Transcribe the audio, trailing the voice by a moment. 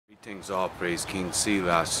Greetings, all praise King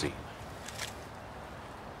Selassie.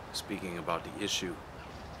 Speaking about the issue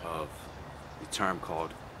of the term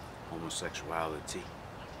called homosexuality.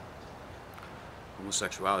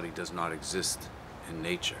 Homosexuality does not exist in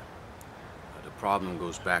nature. The problem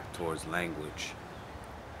goes back towards language.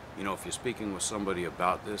 You know, if you're speaking with somebody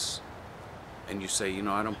about this and you say, you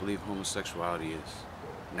know, I don't believe homosexuality is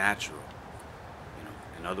natural. You know,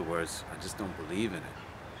 in other words, I just don't believe in it.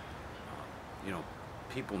 You know,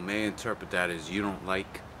 people may interpret that as you don't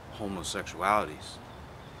like homosexualities,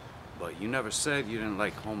 but you never said you didn't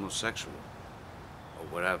like homosexual or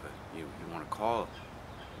whatever you want to call it.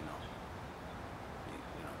 You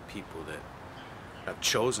know, people that have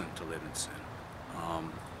chosen to live in sin.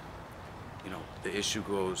 You know, the issue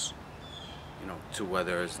goes, you know, to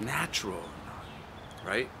whether it's natural or not,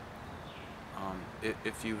 right?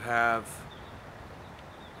 If you have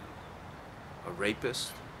a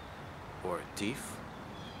rapist or a thief,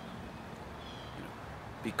 you know,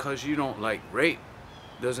 because you don't like rape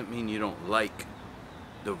doesn't mean you don't like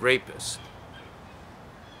the rapist.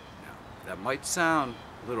 Now, that might sound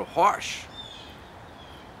a little harsh,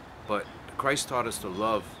 but Christ taught us to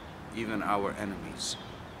love even our enemies.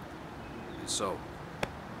 And so,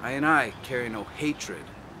 I carry no hatred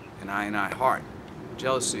in I heart.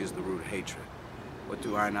 Jealousy is the root of hatred. What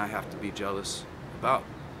do I have to be jealous about?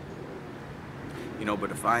 You know, but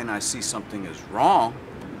if I see something is wrong,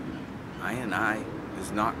 I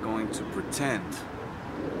is not going to pretend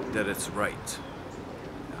that it's right.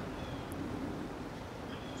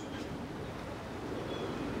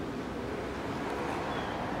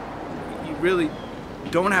 You really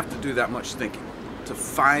don't have to do that much thinking to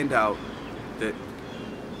find out that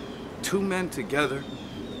two men together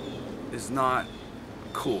is not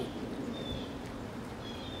cool.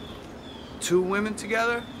 Two women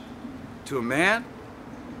together, to a man,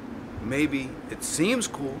 maybe it seems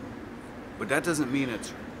cool, but that doesn't mean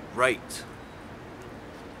it's right.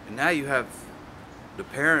 And now you have the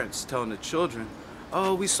parents telling the children,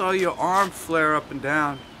 oh, we saw your arm flare up and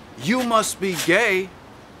down. You must be gay.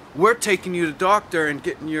 We're taking you to the doctor and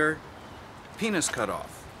getting your penis cut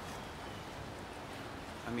off.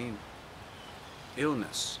 I mean,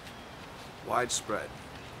 illness, widespread.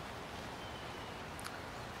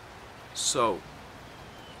 So,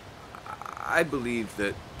 I believe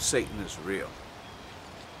that Satan is real.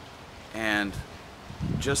 And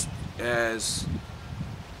just as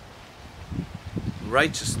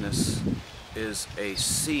righteousness is a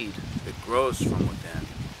seed that grows from within,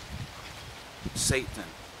 Satan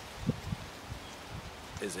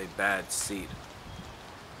is a bad seed.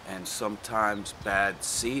 And sometimes bad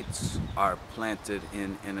seeds are planted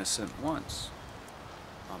in innocent ones.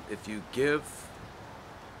 If you give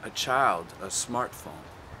a child a smartphone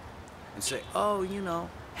and say, oh, you know,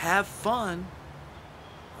 have fun,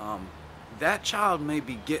 that child may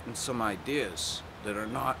be getting some ideas that are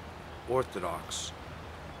not orthodox.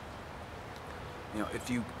 You know, if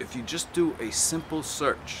you just do a simple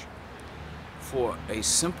search for a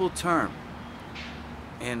simple term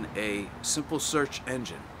in a simple search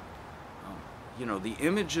engine, you know, the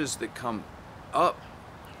images that come up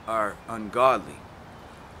are ungodly.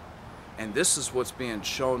 And this is what's being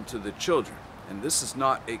shown to the children. And this is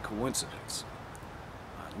not a coincidence.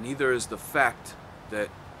 Neither is the fact that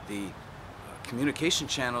the communication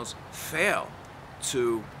channels fail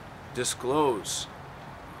to disclose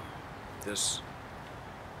this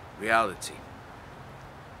reality.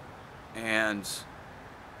 And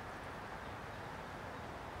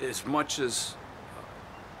as much as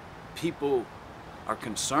people are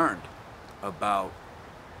concerned about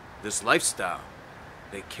this lifestyle,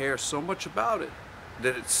 they care so much about it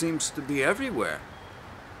that it seems to be everywhere.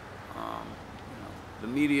 You know, the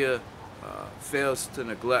media fails to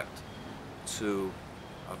neglect to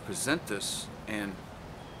present this in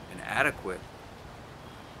an adequate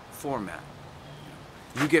format.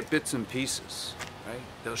 You get bits and pieces, right?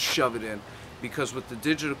 They'll shove it in because with the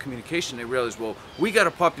digital communication they realize, well, we got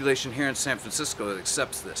a population here in San Francisco that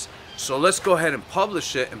accepts this, so let's go ahead and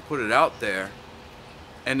publish it and put it out there.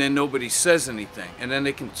 And then nobody says anything. And then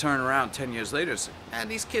they can turn around 10 years later and say, man,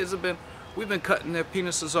 these kids we've been cutting their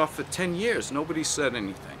penises off for 10 years. Nobody said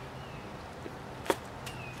anything.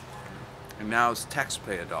 And now it's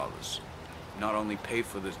taxpayer dollars. Not only pay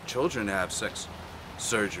for the children to have sex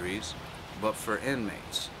surgeries, but for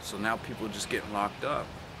inmates. So now people are just getting locked up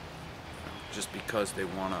just because they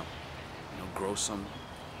want to, you know, grow some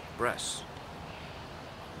breasts.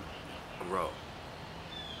 Grow.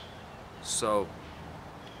 So,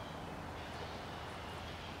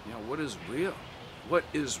 you know, what is real? What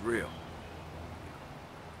is real?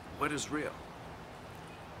 What is real?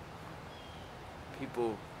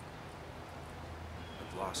 People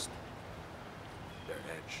lost their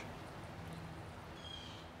edge.